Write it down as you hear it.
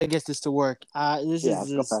get this to work. This Yeah, is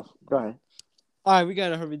go this. fast. Go ahead. All right, we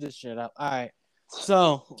gotta hurry this shit up. All right.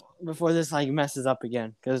 So before this like messes up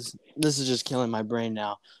again, because this is just killing my brain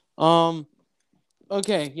now.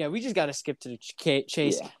 Okay, yeah, we just gotta skip to the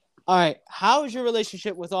chase. Yeah. All right, how is your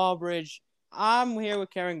relationship with Albridge? I'm here with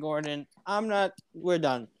Karen Gordon. I'm not. We're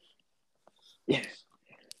done. Yeah.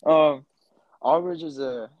 Um, Albridge is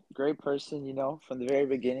a great person. From the very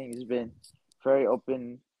beginning, he's been very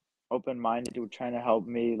open-minded with trying to help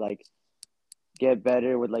me like get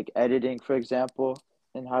better with like editing, for example,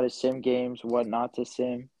 and how to sim games, what not to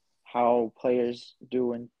sim, how players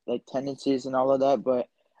do and like tendencies and all of that. But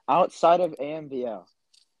outside of AMBL,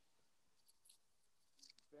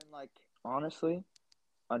 it's been like honestly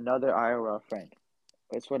another IRL friend.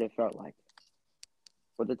 That's what it felt like.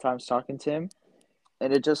 With the times talking to him,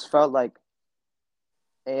 and it just felt like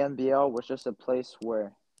AMBL was just a place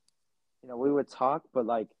where we would talk, but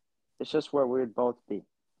like it's just where we'd both be.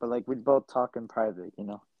 But like we'd both talk in private.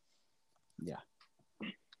 Yeah.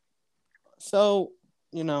 So,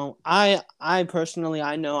 I personally,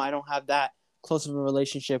 I know I don't have that close of a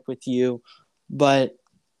relationship with you, but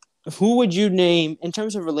who would you name in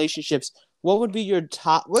terms of relationships? What would be your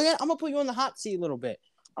top? I'm gonna put you on the hot seat a little bit,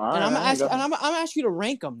 and I'm All gonna right, ask go you, and ahead. I'm gonna ask you to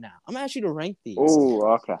rank them now. I'm gonna ask you to rank these. Oh,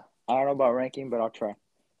 okay. I don't know about ranking, but I'll try.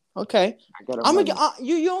 Okay, I got a I'm gonna.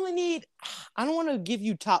 million. You only need. I don't want to give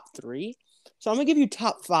you top three, so I'm gonna give you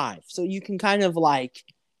top five, so you can kind of like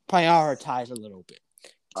prioritize a little bit.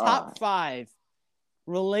 All Top right. five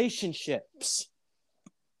relationships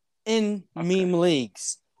in Okay. meme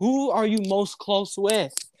leagues. Who are you most close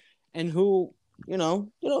with, and who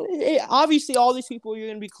obviously all these people you're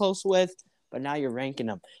gonna be close with, but now you're ranking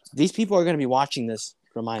them. These people are gonna be watching this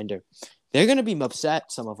reminder. They're gonna be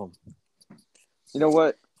upset. Some of them. You know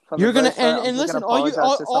what? From the You're very gonna start, I'm and just gonna listen.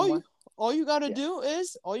 apologize to someone. All you gotta Yeah.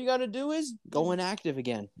 do is go inactive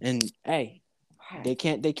again. And hey, you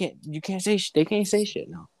can't say they can't say shit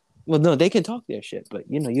now. Well, no, they can talk their shit, but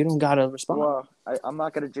you don't gotta respond. Well, I'm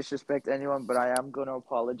not gonna disrespect anyone, but I am gonna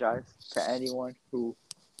apologize to anyone who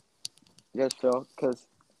just feel because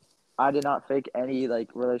I did not fake any like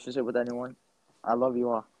relationship with anyone. I love you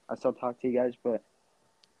all. I still talk to you guys, but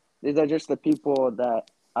these are just the people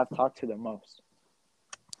that I've talked to the most.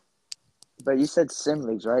 But you said sim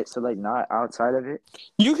leagues, right? So like not outside of it.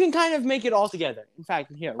 You can kind of make it all together. In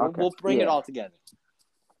fact, here Okay. we'll bring it Yeah. all together.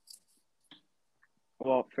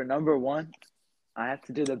 Well, for number one, I have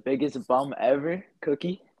to do the biggest bum ever,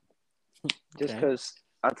 Cookie. Just Okay. because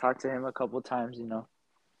I talked to him a couple times,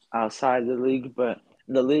 outside the league, but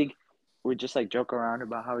in the league, we just like joke around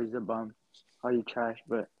about how he's a bum, how you trash.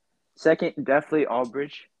 But second, definitely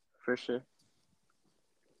Albridge, for sure.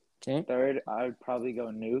 Okay. Third, I would probably go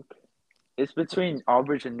Nuke. It's between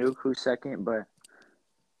Albridge and Nuke who's second, but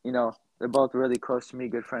they're both really close to me,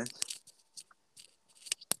 good friends.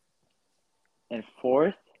 And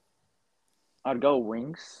fourth, I'd go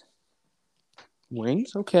Wings.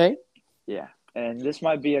 Wings. Okay. Yeah. And this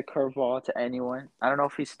might be a curveball to anyone. I don't know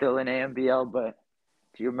if he's still in AMBL, but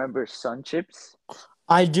do you remember Sun Chips?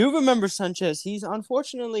 I do remember Sanchez. He's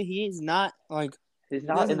not like He's he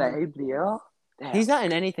not in the doesn't. ABL? Damn. He's not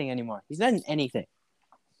in anything anymore. He's not in anything.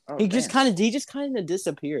 Oh, damn. He just kind of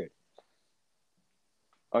disappeared.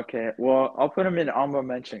 Okay, well, I'll put him in honorable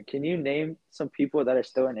mention. Can you name some people that are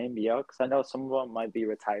still in ABL? Because I know some of them might be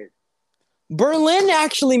retired. Berlin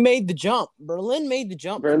actually made the jump. Berlin made the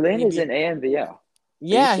jump from Berlin is AB. in AMBL. Are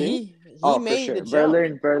you Yeah, serious? he Oh, for made the sure.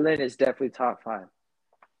 jump. Berlin is definitely top five.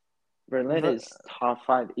 Berlin Ver, is top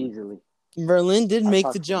five easily. Berlin did I make the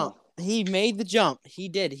talked to jump. both. He made the jump. He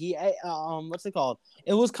did. What's it called?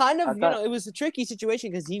 It was kind I of, thought, it was a tricky situation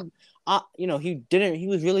because he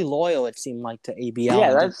was really loyal. It seemed like to ABL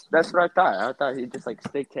yeah, and did. that's what I thought. I thought he'd just like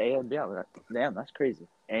stick to AMBL. Damn, that's crazy.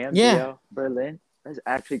 Yeah, AMBL, Berlin, that's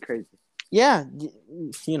actually crazy. yeah.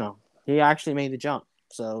 He actually made the jump.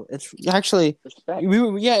 So it's actually, Respect.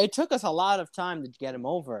 yeah. It took us a lot of time to get him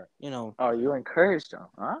over. Oh, you encouraged him.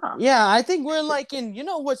 Ah, Yeah, I think we're like in. You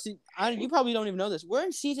probably don't even know this. We're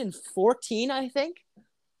in season 14, I think.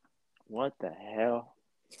 what the hell?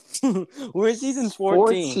 We're in season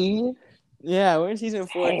 14. 14? Yeah, we're in season Damn.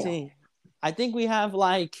 14. I think damn, I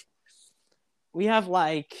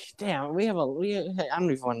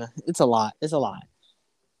don't even want to. It's a lot. It's a lot.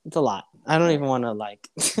 It's a lot. I don't Damn. even want to like.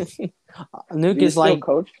 Do Nuke you is still like,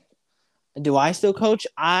 coach? do I still coach?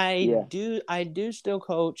 I Yeah. do. I do still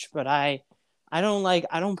coach, but I don't like.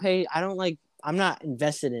 I don't pay. I don't like. I'm not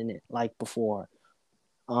invested in it like before.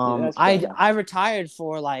 Yeah, that's fair enough. I retired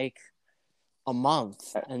for like a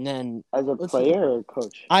month, and then As a player or a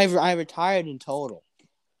coach? I retired in total.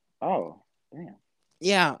 Oh, damn.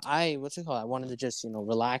 yeah, what's it called? I wanted to just,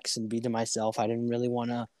 relax and be to myself. I didn't really want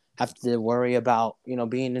to have to worry about,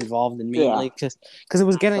 being involved Yeah. immediately because it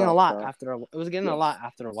was getting a lot So after it was getting a yeah. lot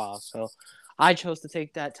after a while. So I chose to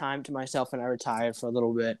take that time to myself and I retired for a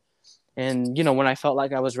little bit. And, when I felt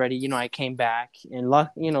like I was ready, I came back and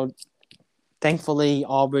thankfully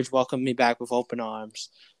Albridge welcomed me back with open arms.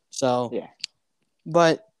 So, Yeah.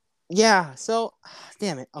 but yeah, so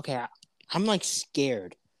damn it. Okay, I'm like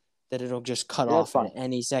scared that it'll just cut Yeah, it's off at fine.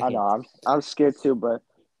 any I know. second. I'm scared too, but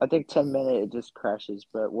I think 10 minutes it just crashes.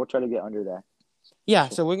 But we'll try to get under that. Yeah,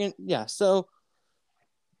 Sure. so so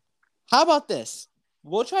how about this?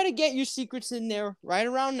 We'll try to get your secrets in there right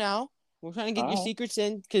around now. We'll try to get your All right. secrets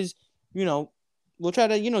in because, you know, we'll try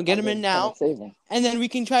to, get I've them in been trying to now. save them. And then we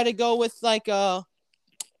can try to go with like, how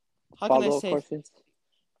can I Follow up say? questions.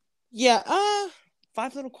 Yeah,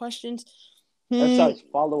 5 little questions. Sorry, Hmm.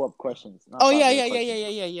 follow up questions, not Oh, five yeah, little yeah, yeah, yeah, questions. yeah,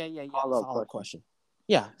 yeah, yeah, yeah, yeah. Follow up Follow up questions. question.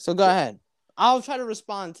 Yeah, so go Yeah. ahead. I'll try to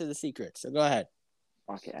respond to the secrets. So go ahead.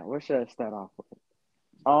 Okay. Where should I start off with?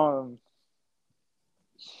 Um.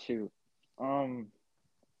 Shoot. Um.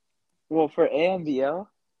 Well, for AMBL, a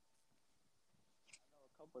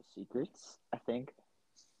couple of secrets. I think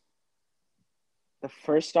the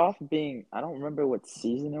first off being I don't remember what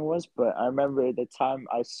season it was, but I remember the time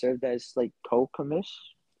I served as like co-commish.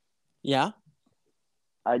 Yeah,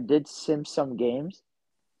 I did sim some games.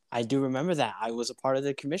 I do remember that. I was a part of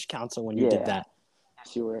the commission council when you did Yeah, that.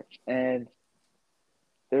 yes, you were. And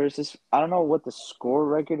there was this. I don't know what the score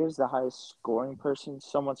record is, the highest scoring person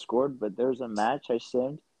someone scored, but there was a match I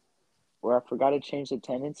simmed where I forgot to change the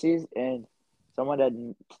tendencies, and someone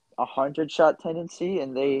had 100 shot tendency,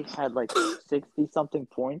 and they had like 60 something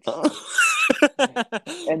points,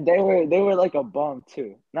 and they were like a bum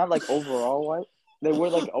too. Not like overall wise, they were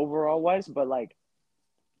like overall wise, but like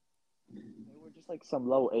they were just like some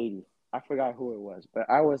low 80. I forgot who it was, but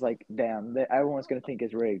I was like, damn, everyone's gonna think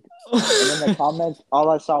it's rigged. And then the comments, all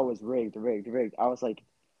I saw was rigged, rigged, rigged. I was like,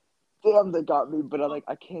 damn, they got me, but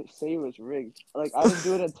I can't say it was rigged. Like I didn't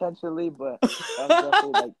do it intentionally, but that was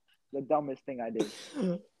definitely like the dumbest thing I did.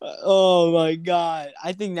 Oh my god!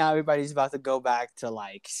 I think now everybody's about to go back to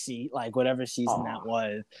like see like whatever season Oh, that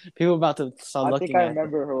was. People about to start I think I looking at the.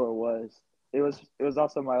 remember who it was. It was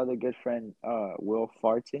also my other good friend, Will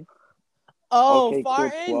Farton. Oh, Okay, cool,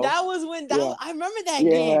 Farton! 12. That was when Yeah, I remember that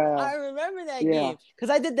game. yeah, I remember that yeah. game because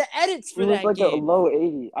I did the edits He for was that like a game. low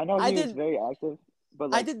 80. I know I he was did very active, but I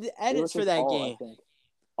like did the it was edits for his that alt, game. I think.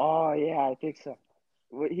 Oh yeah, I think so.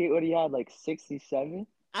 What he had like 67?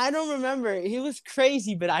 I don't remember. He was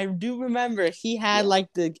crazy, but I do remember he had Yeah, like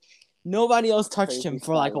the nobody else touched crazy him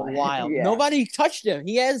for like stat a line. while. Yeah, Nobody touched him.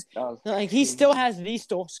 He has that was like he still crazy. has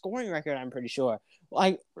the scoring record. I'm pretty sure.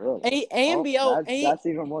 Like Really? Oh, AMBL that's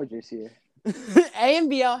even more juicier.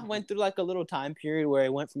 AMBL went through like a little time period where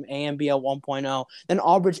it went from AMBL 1.0. Then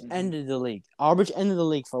Albridge Hmm. ended the league. Albridge ended the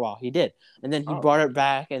league for a while. He did, and then he Oh, brought it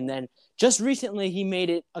back, and then just recently he made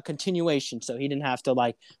it a continuation, so he didn't have to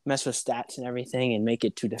like mess with stats and everything and make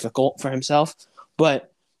it too difficult for himself.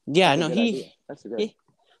 But yeah, that's a no, good idea. That's a great. he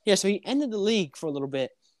yeah, so he ended the league for a little bit.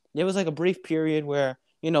 There was like a brief period where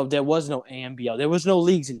there was no AMBL, there was no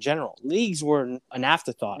leagues in general. Leagues were an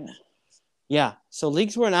afterthought. Mm. Yeah, so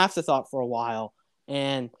leagues were an afterthought for a while,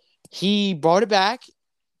 and he brought it back.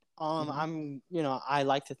 Mm-hmm. I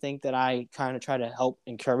like to think that I kind of try to help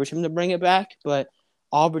encourage him to bring it back, but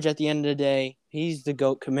Albridge at the end of the day, he's the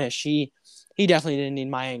goat commish. He definitely didn't need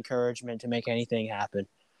my encouragement to make anything happen.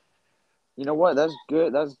 You know what? That's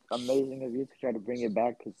good. That's amazing of you to try to bring it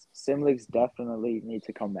back because sim leagues definitely need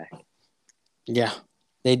to come back. Yeah,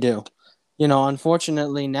 they do.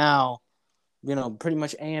 Unfortunately now, pretty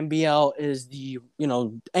much AMBL is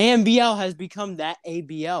AMBL has become that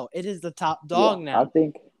ABL. It is the top Yeah, dog I now.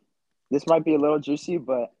 think this might be a little juicy,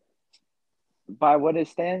 but by what it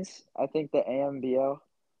stands, I think the AMBL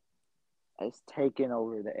has taken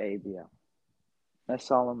over the ABL. That's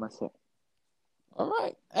all I'm gonna say. All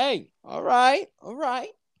right. Hey, all right. All right.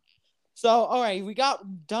 So, all right, we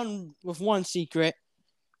got done with one secret.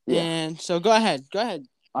 Yeah, And so go ahead. Go ahead.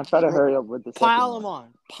 I'll try to hurry up with the second Pile one. them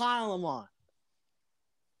on. Pile them on.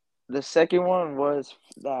 The second one was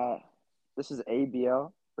that this is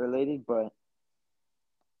ABL related, but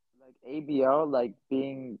like ABL, like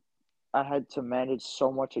being, I had to manage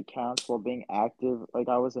so much accounts while being active. Like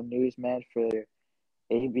I was a newsman for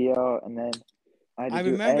ABL, and then I had to I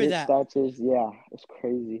do remember edit that. statures. Yeah, it's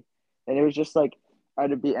crazy, and it was just like I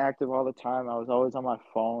had to be active all the time. I was always on my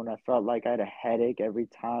phone. I felt like I had a headache every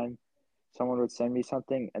time someone would send me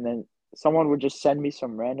something, and then someone would just send me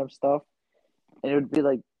some random stuff, and it would be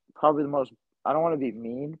like probably the most. I don't want to be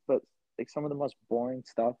mean, but like some of the most boring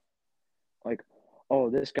stuff. Like, oh,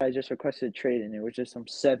 this guy just requested a trade, and it was just some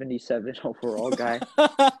 77 overall guy.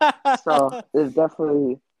 So it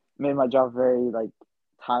definitely made my job very like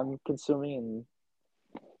time consuming,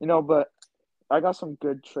 and but I got some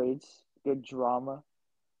good trades, good drama,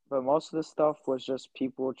 but most of the stuff was just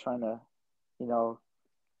people trying to, you know,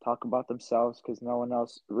 talk about themselves because no one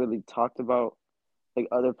else really talked about like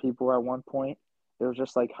other people at one point. It was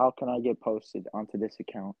just like, how can I get posted onto this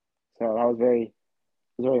account? So that was very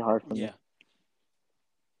hard for me. Yeah.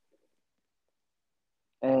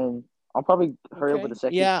 And I'll probably hurry up with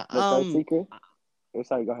Okay. Yeah. the third secret. Oh,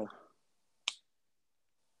 sorry, go ahead.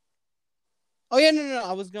 Oh yeah, no.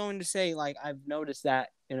 I was going to say like I've noticed that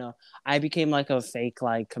I became like a fake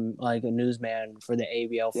like a newsman for the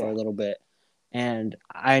ABL for Yeah. a little bit, and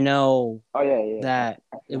I know Oh yeah. that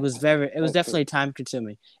it was That's true. definitely time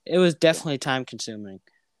consuming. It was definitely time consuming.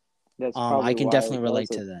 That's I probably can why definitely relate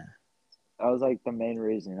to that. that was like the main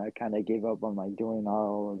reason I kind of gave up on like doing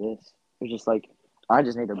all of this. It was just like I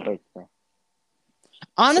just need a break there. But yeah,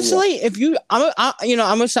 Honestly, if you, I'm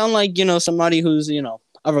gonna sound like somebody who's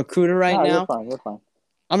a recruiter right no, you're now. fine. You're fine.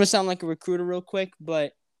 I'm gonna sound like a recruiter real quick,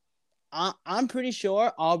 but I'm pretty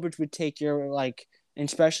sure Albridge would take your like,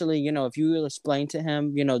 especially if you explain to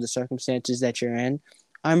him the circumstances that you're in.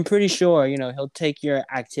 I'm pretty sure he'll take your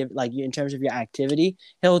activity like in terms of your activity,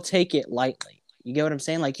 he'll take it lightly. You get what I'm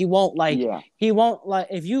saying? Like Yeah, he won't like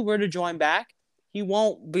if you were to join back, he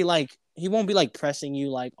won't be like pressing you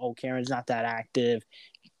like, oh, Karen's not that active.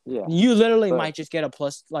 yeah. You literally But might just get a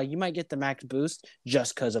plus, like you might get the max boost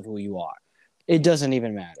just because of who you are. It doesn't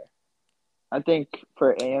even matter. I think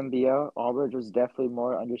for AMBO, Albridge was definitely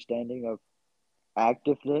more understanding of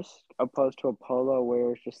activeness opposed to Apollo,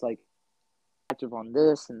 where it's just like active on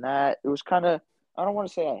this and that. It was kind of, I don't want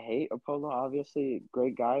to say I hate Apollo, obviously,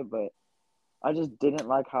 great guy, but I just didn't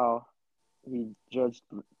like how he judged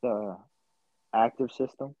the active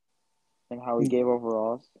system and how he gave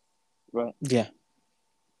overalls. But Yeah,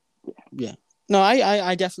 yeah, yeah. No,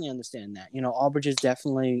 I definitely understand that. Albridge is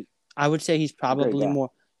definitely. I would say he's a great probably guy. more.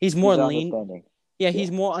 He's He's more lean. understanding. Yeah, Yeah. he's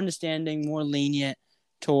more understanding, more lenient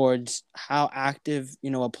towards how active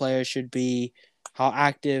a player should be, how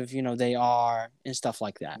active they are, and stuff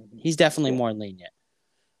like that. Mm-hmm. He's definitely Yeah. more lenient.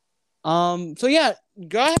 So yeah,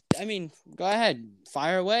 go ahead. I mean, go ahead,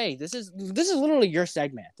 fire away. This is literally your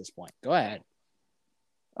segment at this point. Go ahead.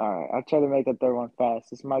 All right. I'll try to make the third one fast.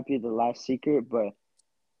 This might be the last secret, but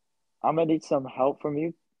I'm gonna need some help from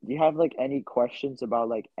you. Do you have like any questions about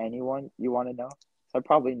like anyone you want to know? So I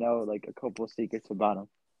probably know like a couple of secrets about them.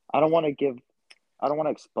 I don't want to give, I don't want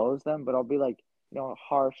to expose them, but I'll be like,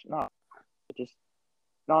 harsh, not just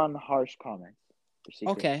non-harsh comments or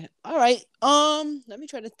secrets. Okay. All right. Let me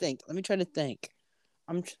try to think. I'm trying to think.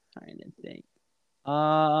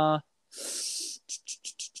 Uh.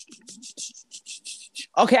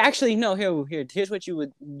 Okay, actually, no. Here's what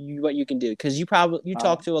you can do because you All right.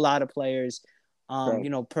 talk to a lot of players, Great.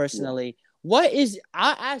 Yeah. personally. I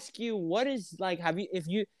ask you what is like have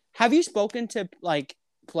you spoken to like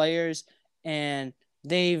players and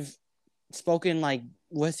they've spoken like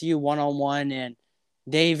with you one on one and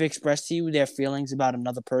they've expressed to you their feelings about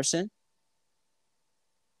another person?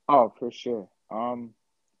 Oh, for sure.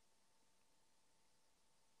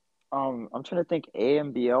 I'm trying to think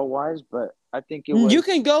AMBL wise, but I think it You was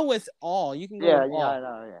can go with all. You can go with yeah, I all.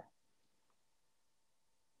 know, yeah.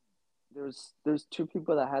 There's two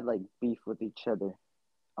people that had like beef with each other.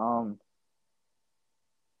 Um,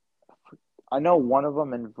 I know one of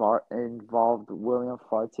them involved William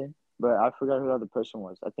Farton, but I forgot who the other person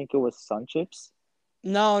was. I think it was Sunchips.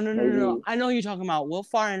 No. Maybe. I know who you're talking about. Will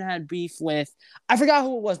Farron had beef with. I forgot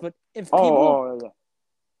who it was, but if Oh, people. oh yeah,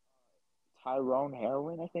 Tyrone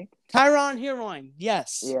Heroin, I think. Tyron Heroine,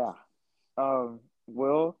 yes. Yeah.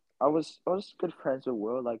 Will, I was good friends with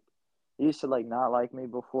Will. Like, he used to like not like me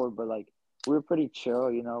before, but like we were pretty chill.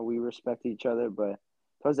 We respect each other. But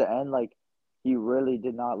towards the end, like he really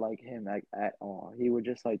did not like him at all. He would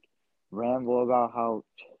just like ramble about how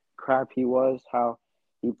crap he was, how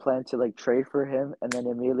he planned to like trade for him, and then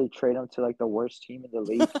immediately trade him to like the worst team in the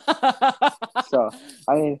league. So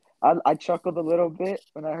I mean, I chuckled a little bit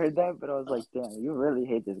when I heard that, but I was like, damn, you really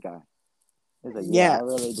hate this guy. He's like, yeah, Yeah. I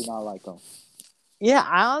really do not like him. Yeah,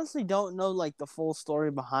 I honestly don't know like the full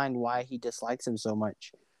story behind why he dislikes him so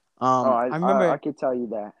much. Oh, I I remember. could tell you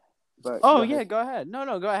that, but Oh go ahead. yeah, go ahead.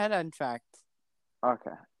 No, go ahead. In fact.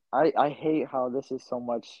 Okay. I hate how this is so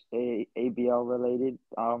much ABL related.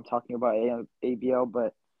 I'm talking about ABL,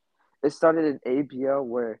 but it started in ABL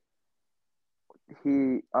where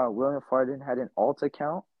William Farden had an alt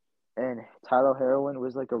account and Tyler Heroin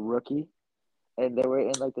was like a rookie and they were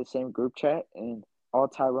in like the same group chat and all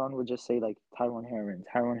Tyrone would just say like Tyrone Heron,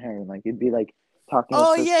 Tyrone Heron. Like he'd be like talking with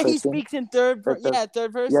Oh this yeah, he person, speaks in third. like the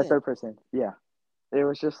Third yeah person. third person. Yeah, it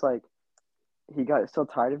was just like he got so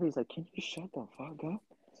tired of it. He's like, "Can you shut the fuck up?"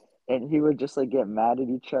 And he would just like get mad at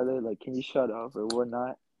each other, like, "Can you shut up?" or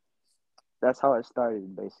whatnot. That's how it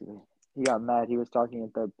started, basically. He got mad. He was talking in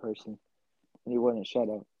third person, and he wouldn't shut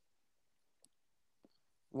up.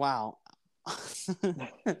 Wow.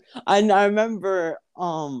 I remember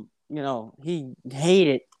he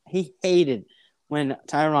hated when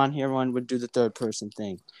Tyron Hero would do the third person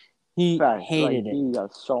thing. He Facts. Like hated it. he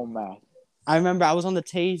got so mad. I remember I was on the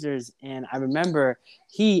tasers and I remember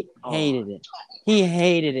he Oh, hated it. He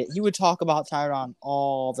hated it. He would talk about Tyron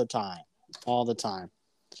all the time. All the time.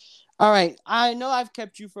 All right. I know I've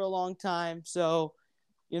kept you for a long time, so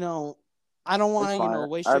you know, I don't want it's to, fine.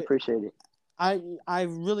 waste I your appreciate it. I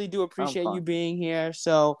really do I'm appreciate you fine. being here.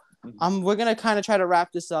 So Mhm. we're gonna kind of try to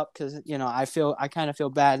wrap this up because I kind of feel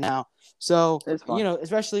bad now. So It's fine.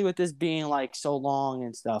 especially with this being like so long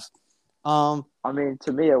and stuff. Um, I mean,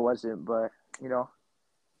 to me, it wasn't, but you know,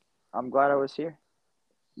 I'm glad I was here.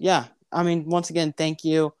 yeah. I mean, once again, thank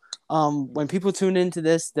you. When Mhm. people tune into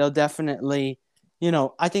this, they'll definitely,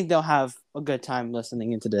 I think they'll have a good time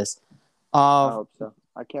listening into this. I Uh, hope so.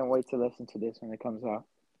 I can't wait to listen to this when it comes out.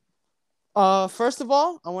 First of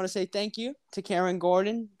all, I want to say thank you to Karen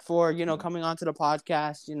Gordon for Mhm. coming onto the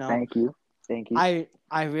podcast. Thank you. Thank you.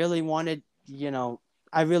 I really wanted,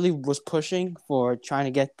 I really was pushing for trying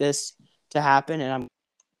to get this to happen, and I'm,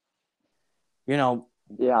 you know,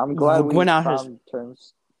 Yeah, I'm glad went we out his, found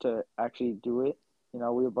terms to actually do it. You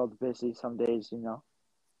know, we were both busy some days, you know.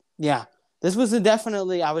 yeah. This was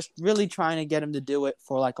definitely. I was really trying to get him to do it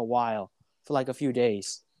for like a while, for like a few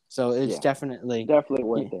days. So it's Yeah, definitely, definitely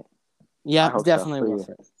worth it. yeah, I it's hope so definitely for you. worth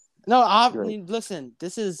it. No, I Great. mean, listen.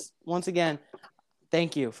 This is once again.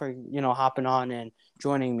 Thank you for hopping on and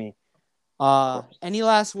joining me. Of course. Any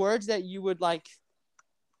last words that you would like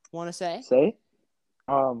want to say? Say,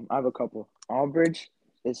 I have a couple. Albridge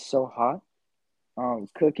is so hot.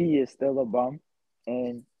 Cookie is still a bum,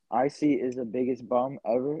 and Icy is the biggest bum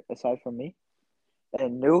ever aside from me.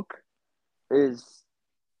 And Nuke is.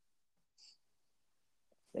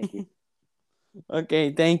 Thank you.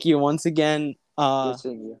 Okay, thank you once again. Good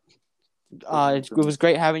seeing you. Good hearing It from you. was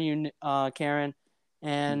great having you, Karen,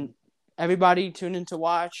 and Mhm. everybody tune in to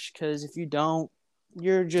watch. Because if you don't,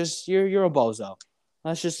 you're a bozo.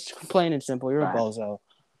 That's just plain and simple. You're a Facts.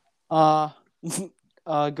 bozo.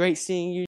 Uh, great seeing you.